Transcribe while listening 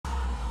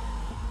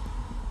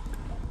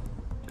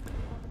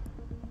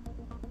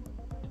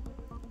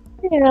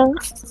Yeah.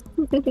 Let's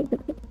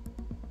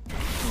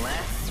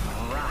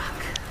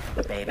rock,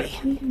 baby.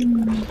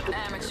 Amateur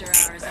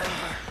hour is over.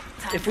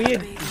 Time If for we the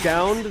had big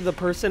downed the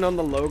person on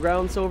the low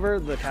ground, Silver,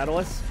 the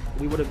catalyst,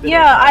 we would have been.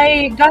 Yeah,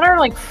 okay. I got her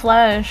like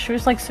flesh. She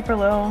was like super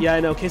low. Yeah, I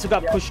know. Queso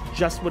got pushed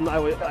just when I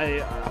was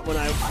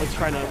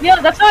trying to. Yeah,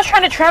 that's why I was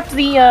trying to trap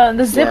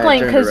the zip Yeah, I line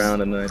turned because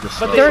around and then I just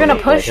But saw they were gonna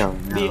it, push. like, oh,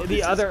 no, The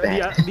this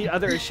is bad.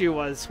 other issue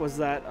was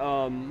that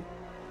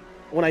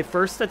when I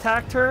first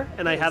attacked her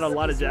and I had a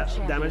lot of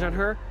damage on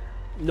her,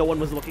 no one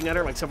was looking at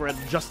her. Like Silver had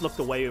just looked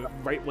away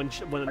right when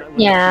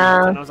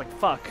Yeah. and I was like,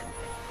 fuck.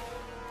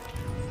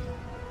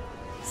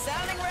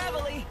 sounding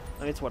reveille.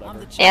 It's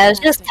whatever. Yeah, it's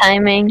just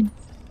timing.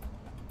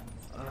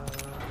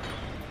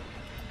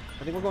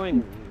 I think we're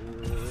going.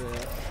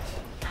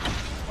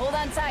 Hold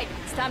on tight.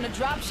 It's time to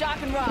drop, shock,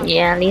 and rock.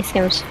 Yeah, at least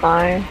seems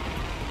far.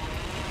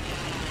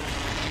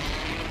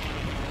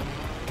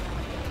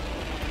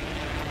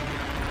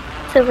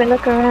 Silver,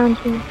 look around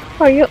you.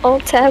 Are you all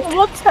tapped?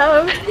 All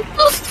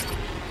tapped.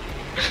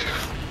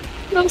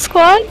 No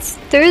squads?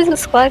 There is a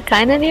squad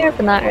kinda near,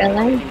 but not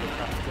really.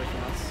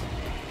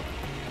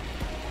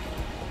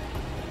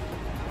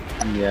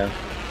 Yeah.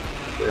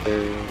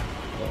 There you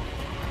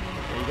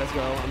guys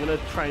go. I'm gonna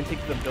try and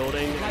take the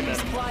building Got and your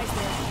then. supplies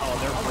there. Oh,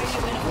 they're I'll bring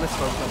close. you in. I'm gonna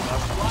smoke them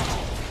up.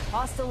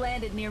 Hostile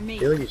landed near me. I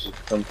feel like you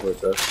should come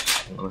towards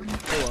us. Oh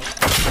well.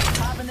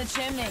 Top in the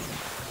chimney.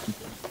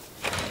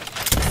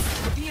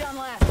 Repeat on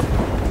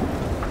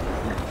last.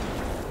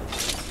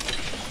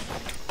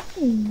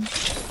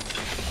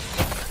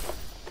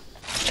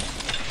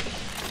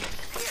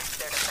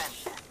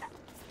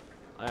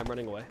 I am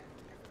running away.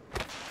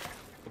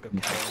 Okay.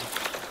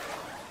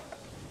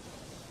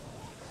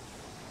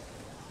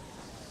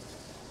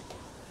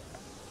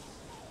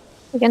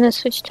 We're gonna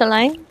switch to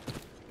line?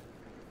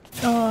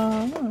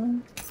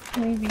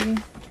 Maybe.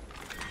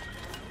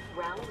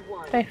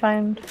 I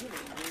find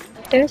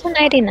There's a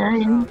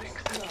 99.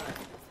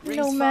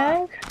 no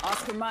mag.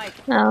 Oscar Mike.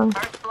 Oh.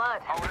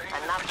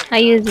 I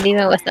use it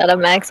even without a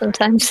mag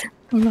sometimes.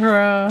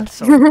 Bruh.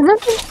 So,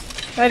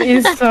 That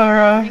is so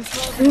rough. Rings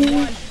closing in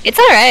one. It's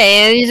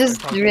alright, you just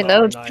talking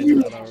reload. about 9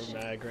 without our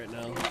mag right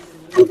now.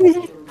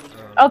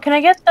 Oh, can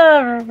I get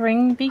the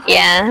ring beacon?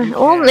 Yeah,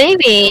 well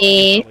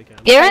maybe. We can.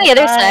 You're on the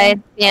other Bye.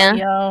 side, yeah.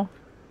 Yo.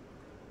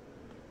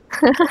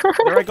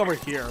 They're like over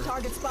here.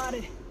 Target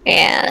spotted.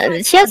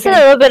 Yeah, she has a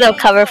little bit of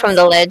cover from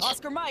the ledge.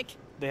 Oscar Mike.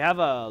 They have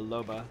a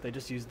Loba. They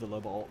just used the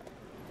Loba ult.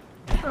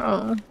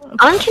 Oh.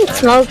 On can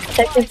smoke,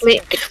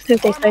 technically, if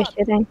they start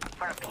shooting.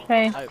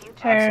 Okay. I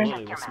Fair.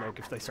 absolutely will smoke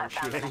if they start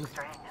shooting.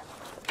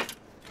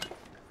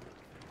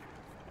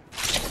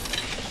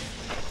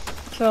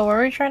 So where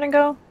are we trying to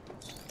go?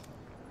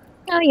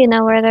 Oh, you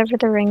know, wherever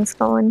the ring's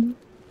going.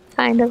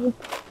 Kind of.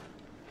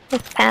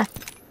 This path.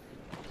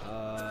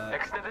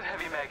 Extended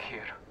heavy mag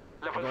here.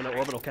 We're going to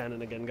orbital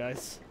cannon again,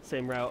 guys.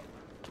 Same route.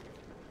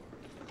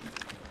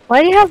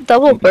 Why do you have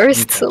double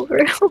burst,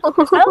 Silver?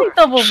 I like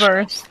double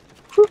burst.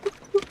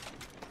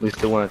 We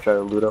still want to try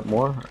to loot up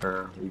more, or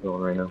are we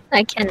going right now?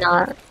 I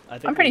cannot. I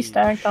think I'm pretty we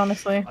stacked,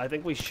 honestly. I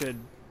think we should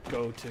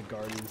go to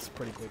gardens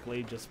pretty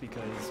quickly, just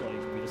because like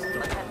we just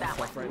don't have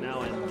stuff right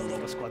now, and the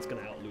Loba squad's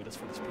gonna outloot us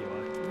for this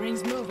POI.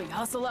 Rings moving.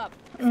 Hustle up.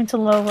 I'm into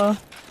Lova.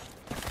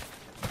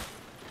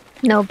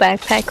 No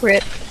backpack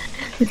rip.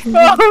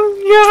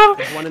 Oh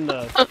There's one in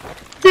the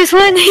There's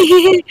one!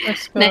 yeah!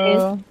 Let's go.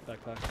 Nice.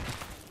 backpack.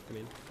 I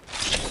mean,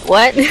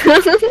 What?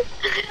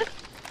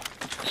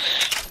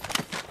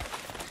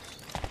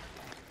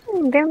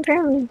 Brum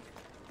brum.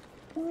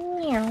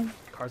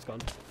 car's gone.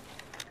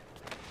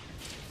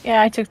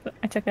 Yeah, I took it.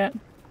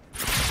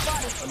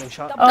 I'm in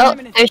shot. Oh,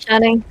 they're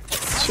shooting.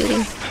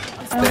 Shooting.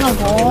 I don't know.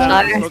 Smoking them,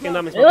 Sorry. smoking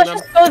them, Let's smoking them.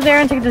 just go there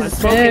and take I'm this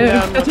smoking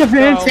them. That's Let's a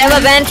go. They have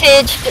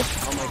advantage.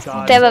 Oh my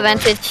god. They have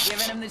advantage.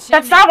 Giving him the chimney.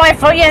 That's not my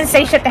fault. You didn't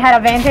say shit. They had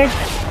advantage.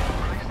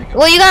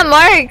 Well, you got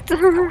marked.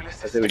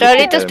 I say we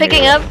Dorito's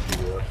picking up.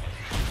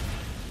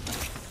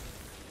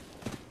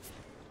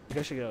 You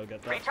guys should go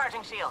get that.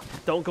 Recharging shield.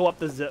 Don't go up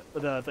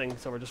the thing,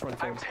 so we're just running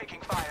I'm forward. taking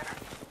fire.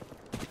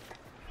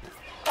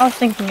 I was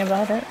thinking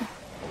about it.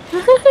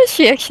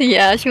 She actually,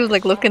 yeah, she was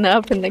like looking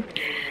up and like. A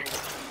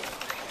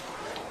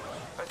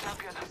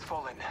champion has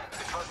fallen.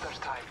 It was their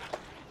time.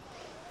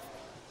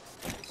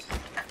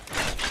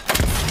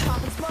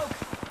 Popping smoke.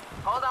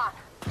 Hold on.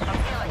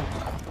 I'm healing.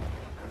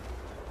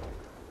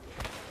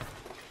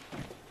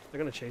 They're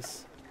gonna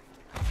chase.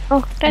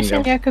 Oh, that's Yeah.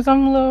 it. Yeah, because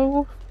I'm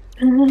low.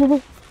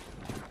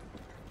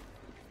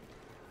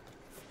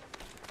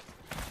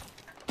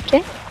 Okay.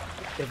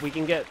 If we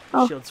can get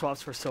Oh. shield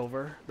swaps for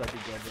silver, that'd be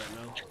good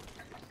right now.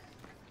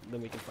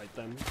 Then we can fight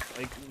them.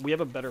 Like, we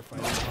have a better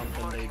fighting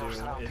comp than they do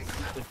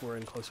if we're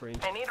in close range.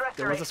 I need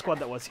There was a restoration. squad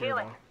that was here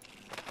Healing.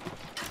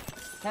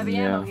 though. Heavy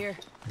Yeah. ammo here.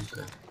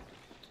 Okay.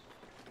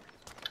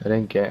 I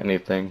didn't get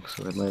anything,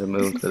 so they might have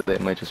moved, but they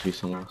might just be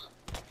somewhere else.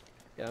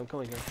 Yeah, I'm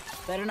coming here.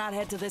 Better not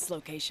head to this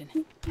location.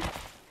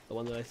 The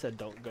one that I said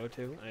don't go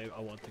to, I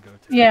want to go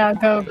to. Yeah,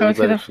 go to the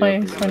Everybody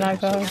place feel- when I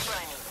go.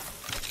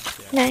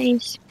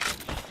 Nice.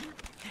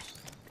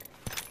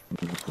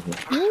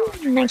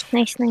 Nice,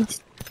 nice,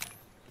 nice.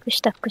 Good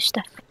stuff, good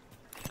stuff.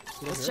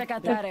 Let's check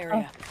out that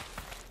area.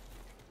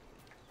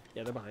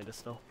 Yeah, they're behind us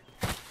still.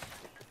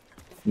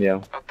 Yeah, A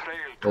trail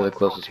they're the towards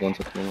closest OT. ones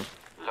at the moment.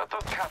 Let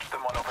us catch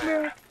them on over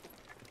there.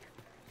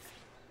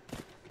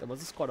 There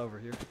was a squad over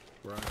here.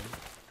 Where I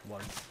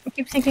was. I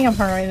keep thinking of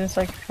Horizons,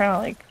 like kind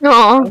of like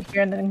No. go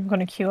here and then I'm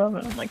gonna queue up,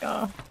 and I'm like,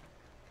 oh.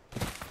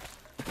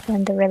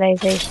 And the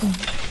realization.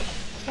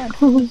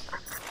 Who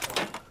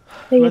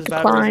They has batteries and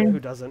decline. who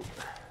doesn't?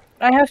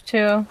 I have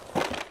two.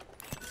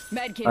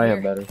 Medkit I here.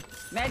 have better.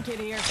 Medkit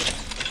here.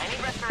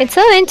 It's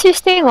so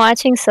interesting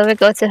watching Silver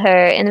go to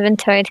her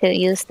inventory to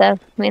use stuff.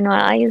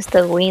 Meanwhile, I use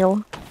the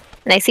wheel.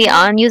 And I see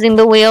I'm using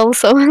the wheel,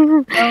 so... I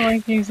don't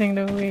like using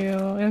the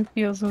wheel. It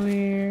feels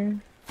weird.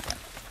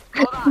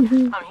 Hold on,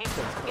 I'm here.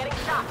 Getting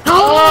shot.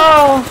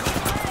 Oh!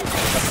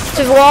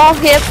 To the wall,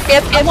 yep.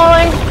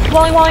 Walling.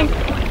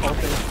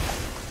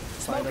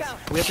 Smoke out.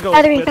 We have to go.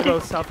 Battery, We have to go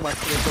battery.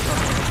 southwest. We have to go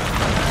southwest.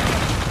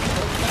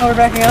 Oh, we're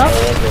backing up?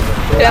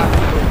 Yep.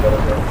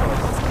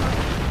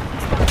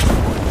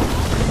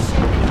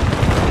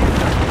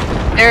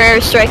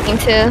 They're striking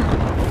too.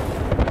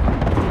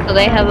 So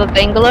they have a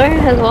Bangalore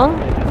as well.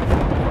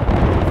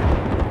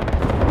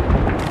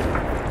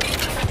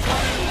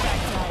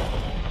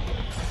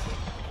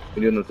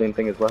 You doing the same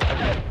thing as well?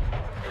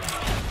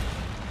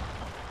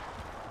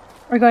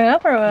 We're going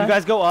up or what? You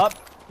guys go up.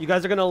 You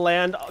guys are gonna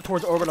land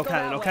towards orbital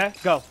cannon. Okay,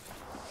 go.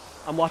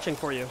 I'm watching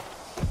for you.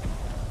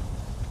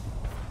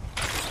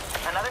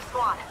 Another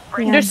squad.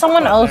 Yeah. There's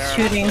someone Up else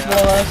there, shooting yeah.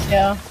 below us,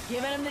 yeah.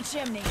 Giving him the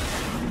chimney.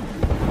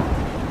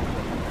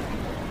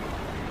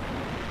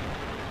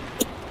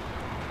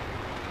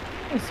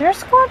 Is there a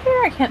squad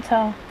here? I can't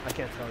tell. I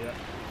can't tell yet.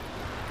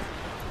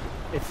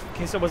 If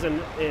Queso was in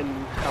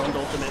Hound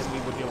Ultimate, we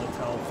would be able to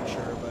tell for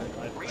sure. But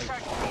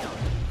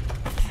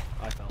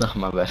I fell. Oh,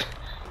 my bad.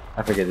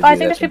 I forget to do Oh, I think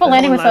that there's people sometimes.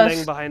 landing with Someone landing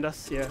us. behind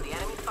us. Yeah.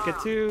 Get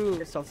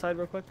to south side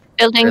real quick.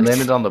 They Buildings.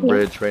 landed on the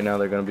bridge right now.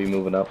 They're gonna be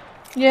moving up.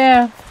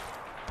 Yeah.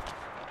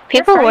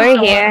 People They're were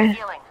fighting here.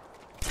 Healing.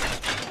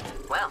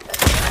 Well,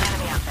 there's an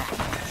enemy out there.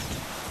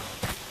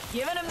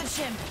 Giving him the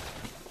chimney.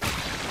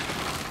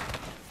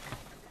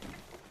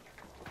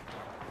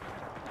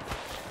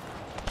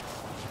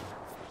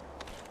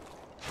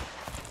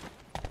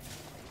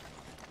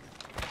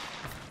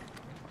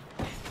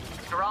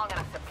 Strong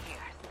enough to pierce.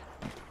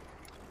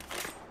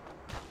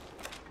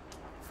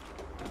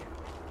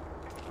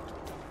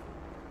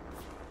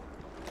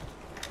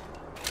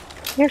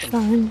 You're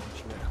fine. How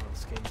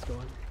this game's going.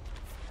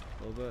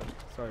 A little bit.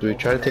 Sorry. Do we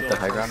Wolf. try to take the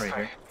high ground right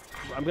here?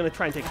 I'm gonna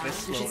try and take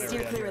this We little should steer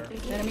area clear here.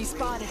 of the enemy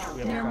spotted We have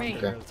a near problem me.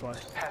 here, that's why.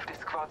 Half the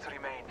squads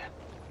remain.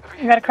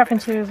 You got a crap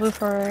into blue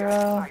for,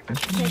 Oh, I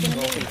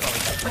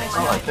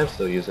can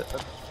still use it.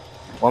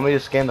 Want me to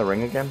scan the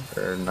ring again?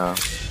 Or no?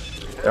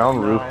 They're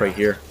on the roof right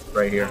here.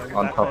 Right here. They're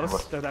On that top of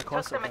close? us. They're that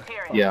close? Took the Okay.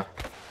 material. Yeah.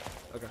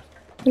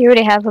 You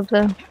already have a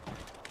blue.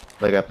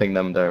 Like I pinged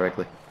them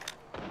directly.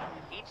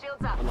 Each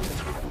shield's up.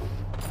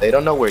 They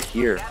don't know we're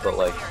here, but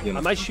like, you I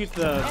know. might shoot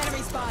the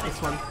Enemy spotted.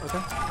 this one. Okay.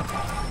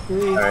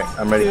 3, Alright,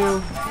 I'm ready. 2,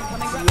 1.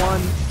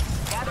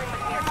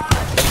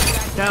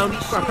 Down.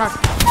 Crack.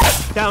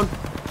 Down.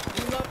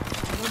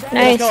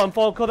 Nice. Kill him.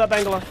 Kill that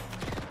Bangalore.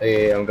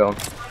 Hey, I'm going.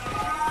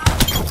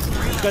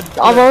 Good.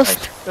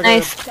 Almost. Good.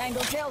 Nice. Tango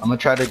kills. I'm gonna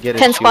try to get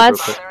 10 it shield real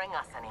squads. quick. Bothering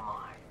us anymore.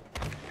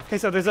 Okay,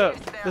 so there's a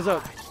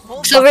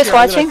Silver's here, I'm gonna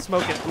watching.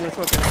 smoke it. I'm gonna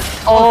smoke it.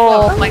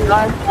 Oh my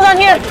god. Hold on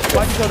here!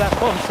 Why'd you go that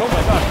close? Oh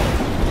my god.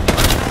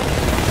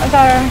 I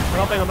got her.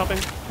 I'm helping.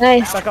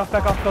 Nice. Back off.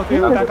 Both of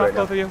you. Back off,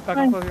 both of you. Back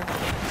off, both of you.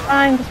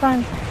 Fine, it's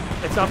fine.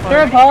 It's not fun.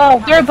 They're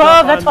above. They're It's not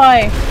above, that's fun.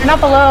 why. They're not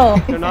below.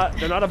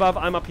 They're not above.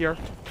 I'm up here.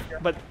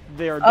 But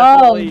they are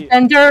Oh, definitely.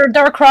 and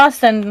they're across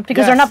then,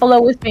 because they're Yes. not below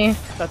with me.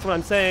 That's what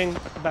I'm saying.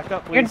 Back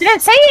up, You please.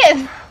 didn't say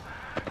it!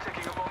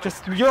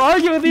 Just you're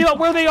arguing with me about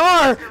where they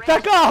are.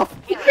 Back off.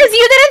 Because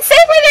you didn't say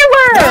where they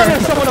were!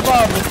 There's someone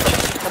above.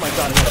 Oh my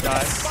god, I'm gonna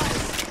die.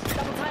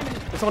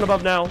 There's someone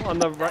above now on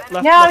the right,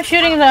 left. Yeah, I'm left.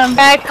 shooting them.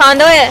 Alright,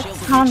 conduit.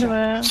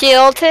 Conduit. She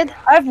ulted.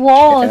 I have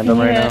wall if Stand you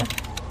them need right it.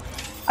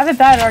 I have a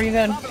bad, are you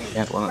good?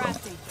 Can't one of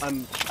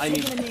them. I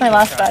need. That's my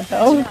last bad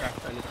though.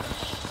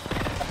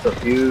 The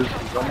fuse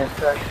is almost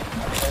cracked.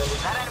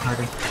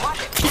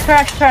 She's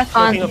cracked.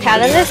 On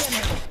catalyst.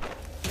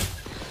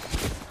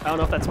 I don't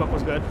know if that smoke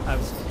was good. I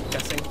was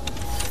guessing.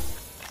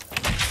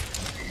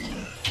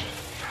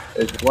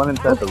 There's one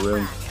inside the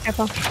room.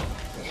 Careful.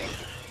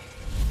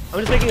 I'm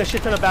just making a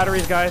shit ton of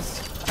batteries,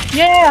 guys.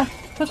 Yeah!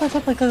 Quickly,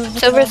 because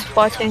Silver's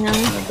watching us.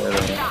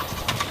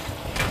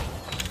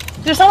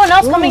 there's someone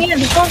else coming in.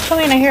 There's someone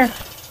coming in, I hear.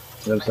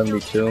 We have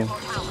 72.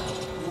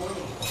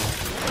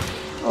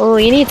 Oh,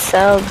 you need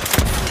subs.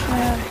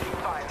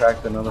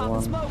 Cracked another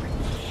one.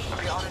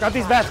 Grab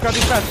these bats. Grab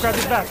these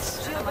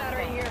bats. Shield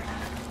battery here.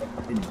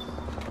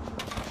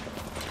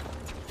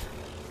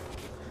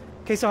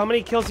 Okay, so how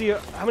many kills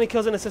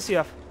and assists do you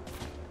have?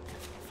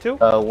 2?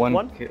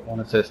 One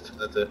assist.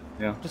 That's it.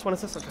 Yeah. Just one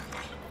assist? Okay.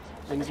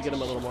 We need to get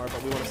him a little more,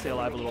 but we want to stay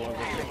alive a little longer.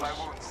 My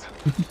wounds.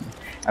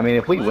 I mean,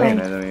 if we win,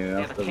 I mean,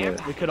 that's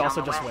the We could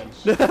also just win.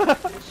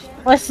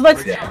 Let's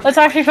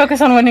actually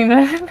focus on winning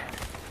then.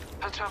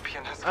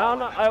 I don't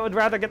know. I would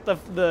rather get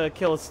the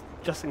kills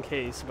just in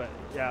case, but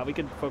yeah, we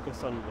could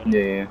focus on winning.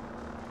 Yeah.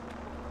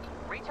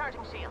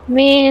 Recharging shield. I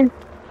mean,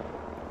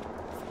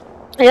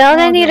 yeah,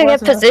 they need to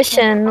get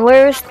position.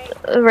 Where's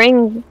the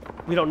ring?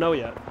 We don't know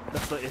yet.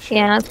 That's the issue.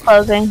 Yeah, it's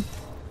closing.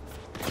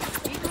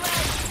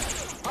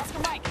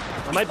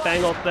 I might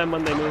bang ult them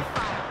when they move.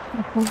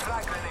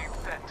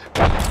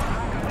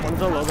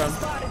 One's on low ground.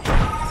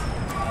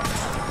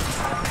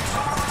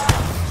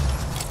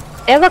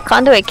 They have a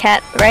conduit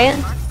cat, right?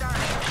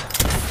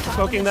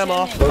 Smoking them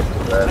off.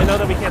 I know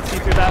that we can't see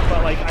through that,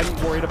 but like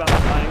I'm worried about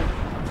them dying.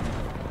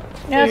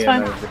 Yeah, that's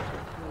fine. No,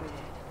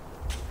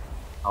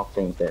 I'll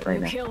faint it right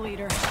now. Kill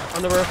leader.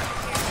 On the roof.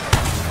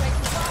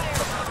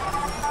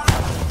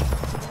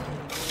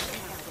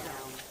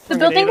 The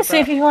building is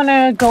safe if you want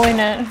to go in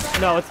it.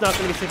 No, it's not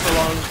going to be safe for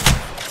long.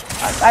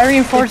 I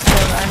reinforced it,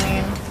 I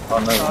mean. Oh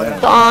no,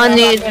 Dawn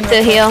needs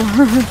to heal.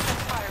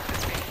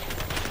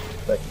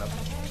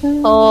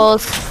 Oh,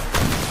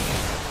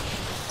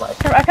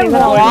 I can You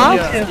wanna walk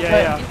walk? too,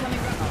 Yeah.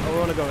 Oh, we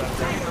want to go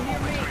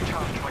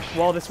down.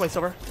 Wall this way,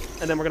 Silver,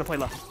 and then we're going to play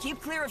left.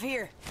 Keep clear of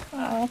here.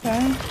 Oh, okay.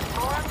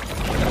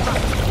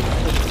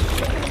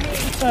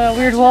 It's a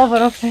weird wall,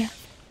 but okay.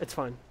 It's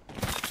fine.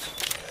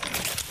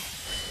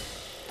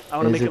 I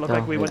want to make it look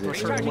like we went to a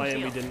certain way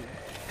and we didn't.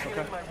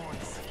 Okay.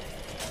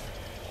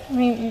 I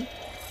mean,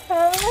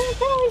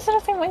 we said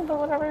the same way, but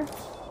whatever.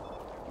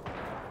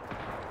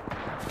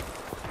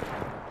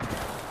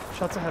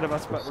 Shots ahead of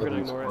us, but we're going to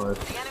ignore it.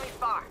 The enemy's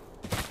far.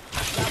 Got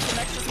some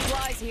extra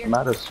supplies here. I'm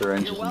out of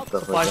syringes and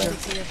stuff like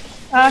that. Here.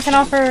 I can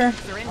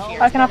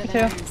offer two.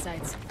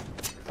 Insights.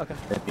 Okay.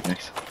 That'd be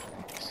nice.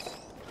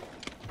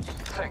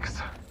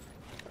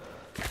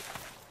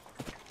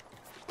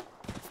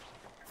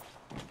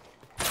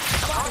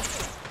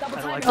 I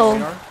don't like Oh. where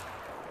we are.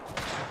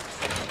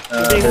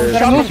 There's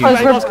Shot from two two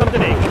angles, come to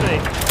me,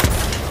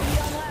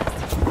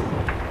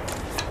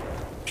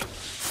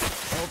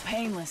 Oh,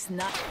 painless,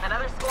 not.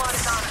 Another squad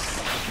is on us.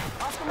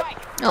 Off the right.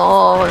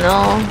 oh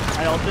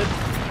no. I ulted.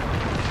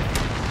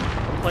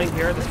 I'm playing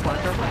here, this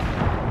planter.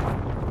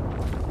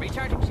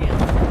 Recharging shield.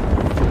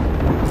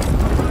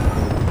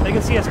 They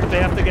can see us, but they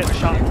have to get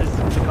shot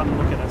to come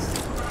look at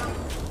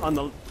us.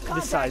 On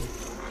this side.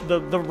 The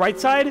right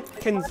side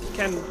can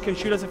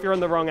shoot us if you're in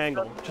the wrong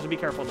angle. Just be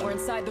careful though. We're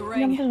inside the I'm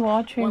ring. just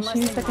watching, One see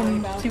less if I thing to worry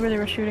can about. see where they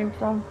were shooting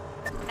from.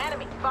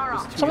 Enemy far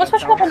off. Someone's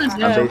pushing up on the I'm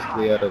zip.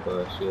 basically out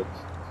of shields.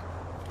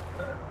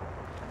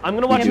 I'm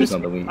gonna watch. Use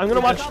on the wing. I'm gonna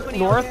watch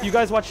north. You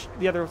guys watch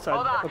the other Hold side.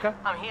 on. Okay?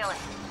 I'm healing.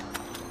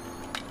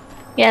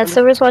 Yeah,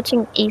 Silver's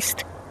watching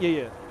east.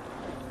 Yeah.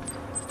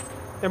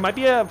 There might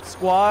be a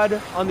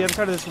squad on the other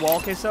side of this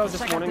wall, Queso. Just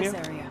Check out warning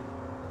this you. area.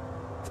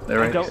 They're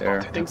I right don't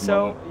there. think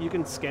so. You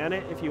can scan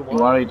it if you You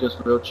want. want me to just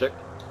real check?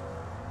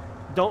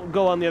 Don't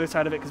go on the other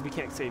side of it because we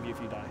can't save you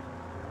if you die.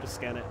 Just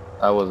scan it.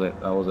 I wasn't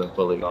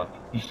fully gone.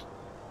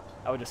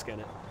 I would just scan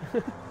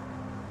it.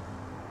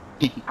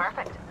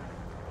 Perfect.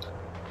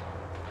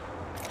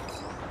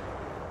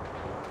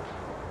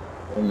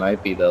 It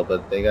might be though,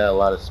 but they got a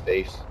lot of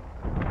space.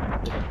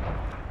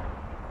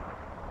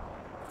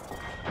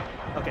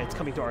 Okay, it's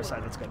coming to our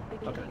side. That's good.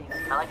 Okay.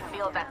 I like the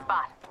feel of that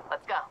spot.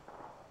 Let's go.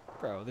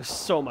 Bro, there's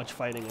so much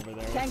fighting over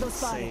there. It's Tango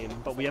spotted. insane.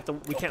 But we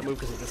can't move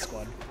because of this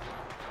squad.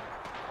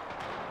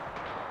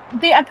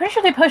 I'm pretty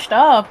sure they pushed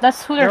up.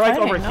 That's who they're They're like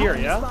fighting. over no? here,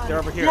 yeah? They're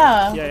over here.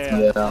 Yeah.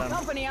 Yeah.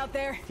 Company out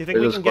there. Do you think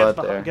we There's can a get,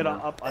 squad there, get yeah.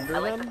 up under I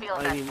like them? the feel of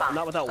I that mean, spot.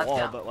 not with that Let's wall,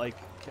 go. but like,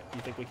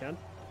 you think we can?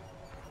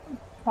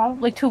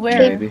 Probably to where?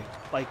 Maybe.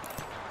 Like,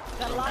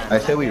 I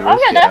say we risk Oh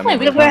yeah, it. definitely. I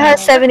mean, Silver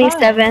has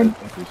 77. I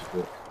think we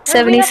should.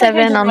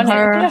 77 on We can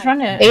her. just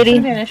run it. 80. It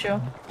shouldn't be an issue.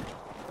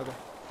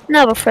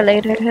 No, but for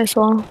later as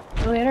well.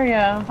 For later,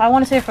 yeah. I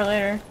want to save for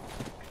later.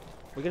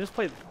 we can just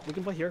play. We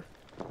can play here.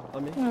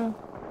 On me. Hmm.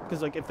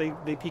 Because like, if they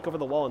peek over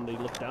the wall and they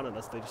look down at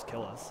us, they just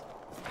kill us.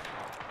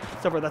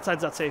 Silver, that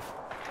side's not safe.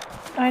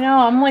 I know.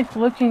 I'm like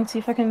looking to see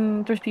if I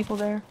can. There's people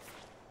there.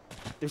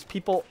 There's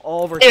people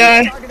all over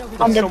Yeah. here.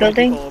 On the so many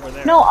building. people over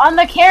there. No, on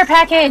the care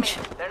package.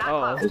 They're not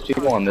Oh. There's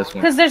people on this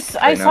one. Because there's.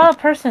 I Right saw now. a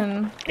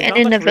person. There's And not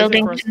in the much reason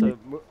building. for us to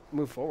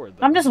move forward.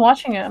 Though. I'm just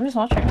watching it.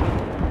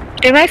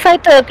 They might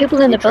fight the people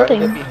in the We tried to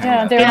building. get behind Yeah,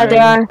 that. they Yeah, are. they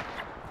are.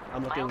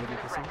 I'm looking with you,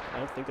 Chrissy. I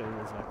don't think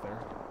anyone's back there.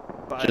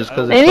 But Just I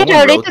 'cause don't- if Maybe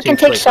someone Rarita can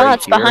rotates, take like,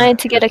 shots right here, behind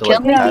to get a just kill.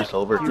 like, pass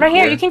over to Right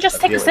here, you can just I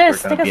take feel like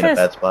assist, we're gonna take be in a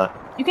assist. bad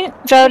spot. You can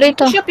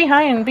Rarita. shoot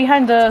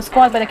behind the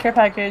squad by the care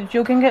package.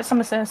 You can get some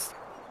assists.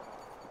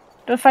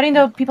 They're fighting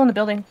the people in the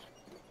building.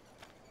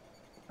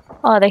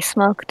 Oh, they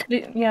smoked.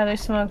 Yeah, they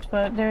smoked,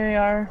 but there they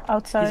are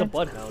outside. He's a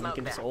bloodhound. You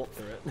can just ult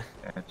through it.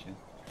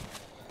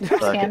 Gotcha.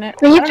 Fuck Scan it.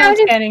 it. Well, you I don't know if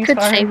probably scanning's could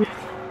fine. save it.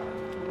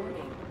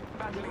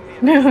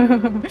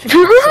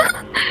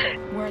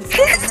 We're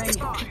inside the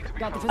ring.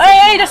 Got the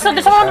Hey, there's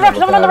someone on the rock.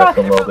 Someone on the rock.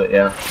 A little bit,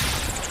 yeah.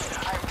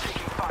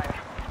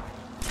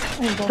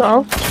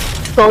 Go.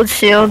 Gold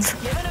shields.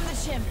 Giving him the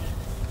chimney.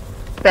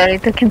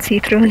 Rarita can see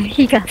through it.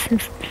 He got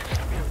this.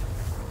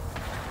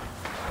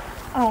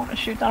 I don't want to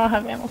shoot. I don't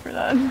have ammo for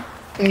that.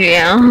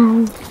 Yeah.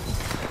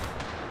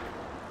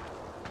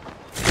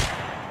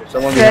 There's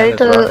Someone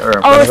behind us, or in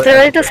Oh, front of it.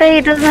 Silveric to say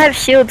he doesn't have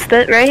shields,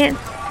 but right?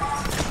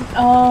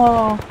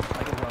 Oh.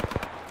 I can drop.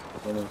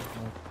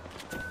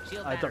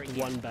 I dropped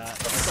one bat.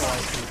 That's all I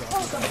can drop.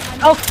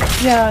 Oh,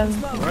 yeah.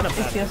 We're out of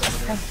bat.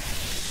 Yes, okay.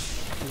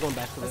 I'm going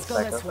back to Let's this.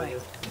 go this way.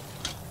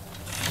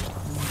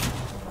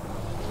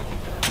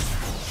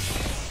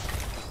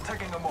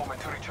 Taking a moment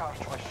to recharge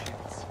my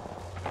shields.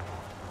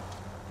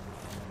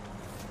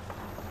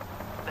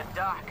 The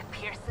dark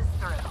pierces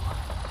through.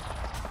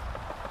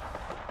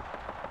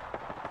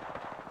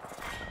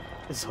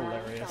 This is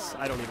hilarious.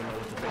 I don't even know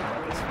what to think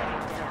about this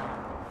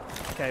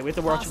fight. Okay, we have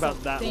to watch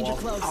about that Danger wall.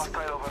 close.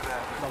 Hostile over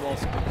there. That wall's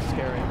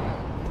scary.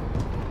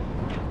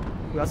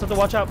 We also have to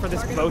watch out for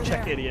this bow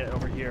check idiot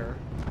over here.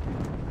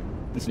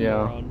 This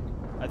moron.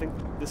 I think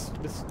this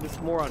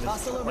moron is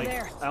Hostile over like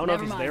there. I don't know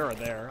if Never he's mind. there or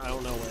there. I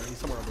don't know where. He's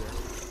somewhere over here.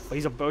 But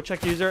he's a bow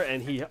check user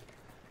and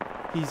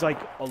he's like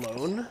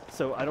alone.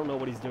 So I don't know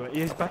what he's doing.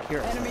 He's back here.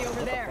 Enemy over What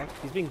the there.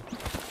 fuck? He's being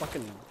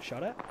fucking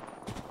shot at.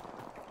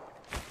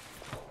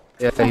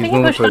 Yeah, I he's think he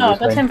moving pushed towards out. this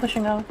That's thing. him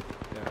pushing out.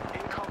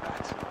 In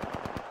combat.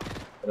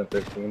 At a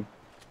 13.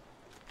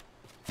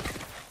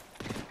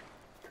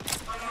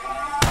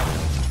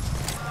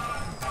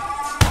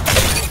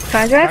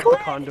 Charge Back rifle? the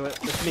conduit.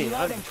 It's me.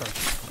 I'm in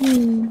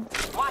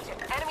charge. Watch it.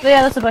 Enemy But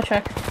yeah, that's a butt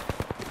check.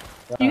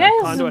 You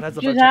Conduit has guys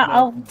a do butt that. check now.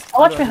 I'll watch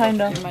Conduit has a behind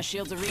butt them. My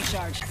shields are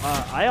recharged.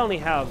 I only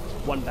have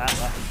one bat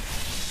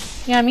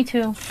left. Yeah, me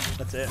too.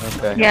 That's it.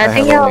 Okay. Yeah, I I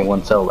think have I'll- only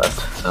one cell left,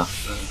 so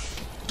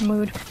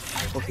Mood.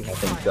 we'll see how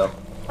things go.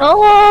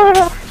 Oh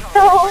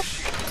no!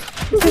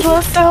 This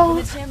was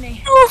so. The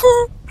chimney.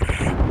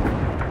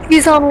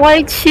 He's on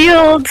white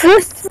shields.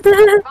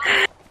 Yeah,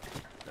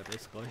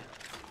 basically.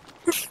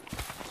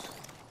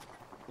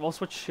 We'll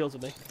switch shields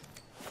with me.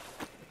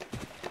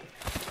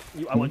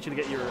 I want you to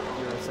get your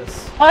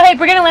assists. Oh, hey,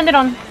 Brigadier landed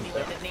on.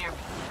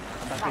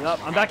 Backing up.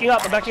 I'm backing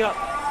up. I'm backing up.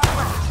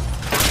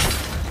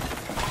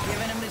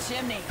 Giving him the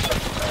chimney.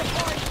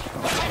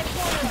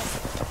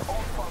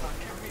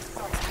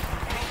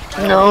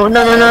 No. I'll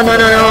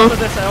do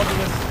this. I'll do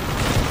this.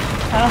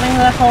 I don't think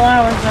that's all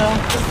hours though.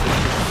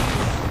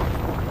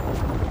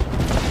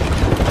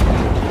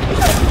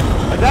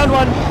 I downed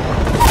one.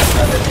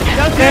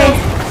 Down two.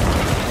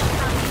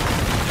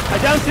 I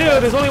downed two.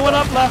 There's only one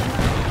up left.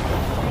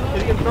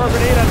 Maybe you can throw a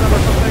grenade at them or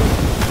something.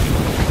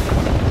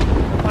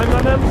 Climbing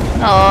on them.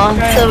 Oh,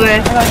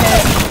 Silver.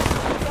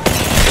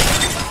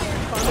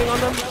 Climbing on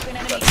them.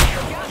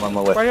 I'm on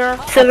my way. Right here.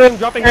 Silver.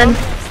 Dropping down. And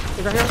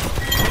He's right here.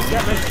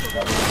 Yeah, nice.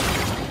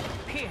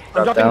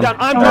 I'm Drop dropping down. down.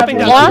 I'm dropping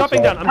down. What? I'm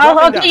dropping down. I'm I'll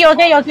dropping get down. you. I'll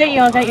get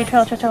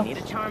you. Chill. Need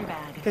a charm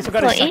bag. Okay, so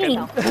got a Well, second.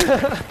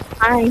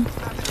 Hi.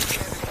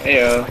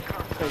 Heyo.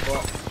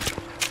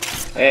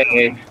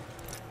 Hey.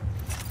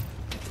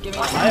 Give me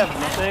I have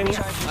nothing.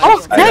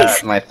 Oh, I nice.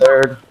 got my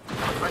third.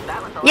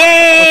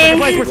 Yay!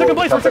 We're second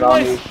place. We're second Jumping on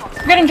place. me.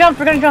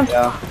 We're gonna jump.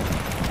 Yeah.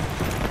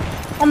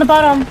 On the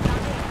bottom.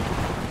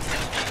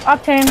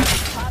 Octane.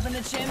 pop in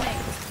the chimney.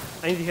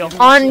 I need to heal.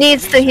 On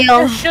needs to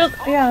heal. Shield.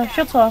 Yeah,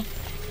 shield swap.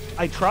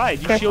 I tried.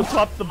 You shield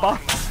swapped the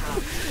box.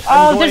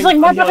 Oh, there's like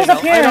more buttons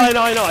up here. I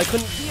know. I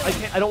couldn't. I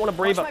can't. I don't want to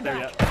brave up there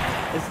yet.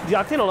 Is the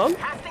Octane alone?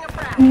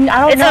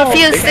 I don't It's know. a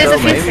fuse. There's So a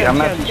fuse. maybe. I'm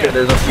not too sure.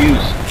 There's a fuse.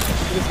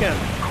 Give me a scan.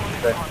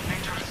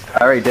 I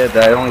already did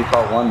that. I only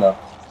caught one though.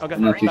 Okay,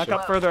 I'm not too back sure.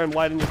 up further and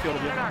widen your field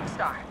of view. Dark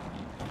Star.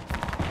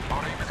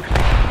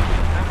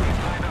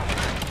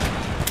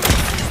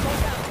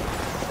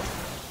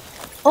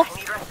 Oh.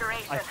 Need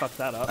restoration. I fucked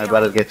that up. I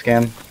better get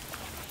scanned.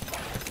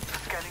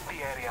 Scanning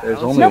the area. There's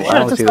only No, one. I shit,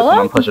 don't it's see a this one.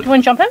 solo? I'm pushing. You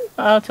wanna jump in?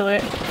 Oh, too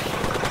late.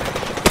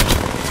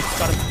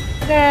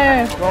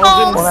 Yay. Rolls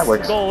Well, that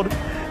works. gold.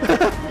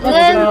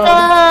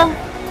 Linda!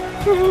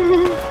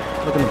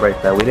 Looking to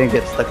break that. We didn't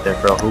get stuck there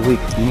for a whole week.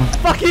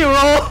 Fuck you,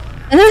 roll.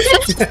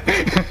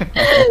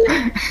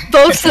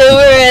 Both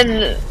Silver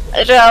and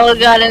Raul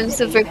got him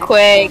super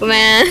quick,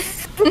 man.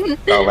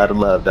 Oh, let him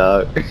love,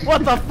 dog.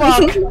 What the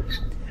fuck?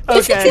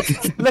 Okay,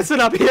 listen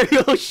up here, you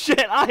little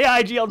shit.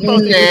 I IGL'd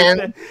both of you.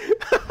 Man.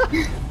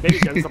 Maybe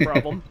Jen's the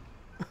problem.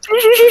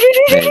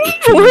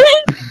 What?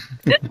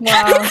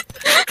 Wow.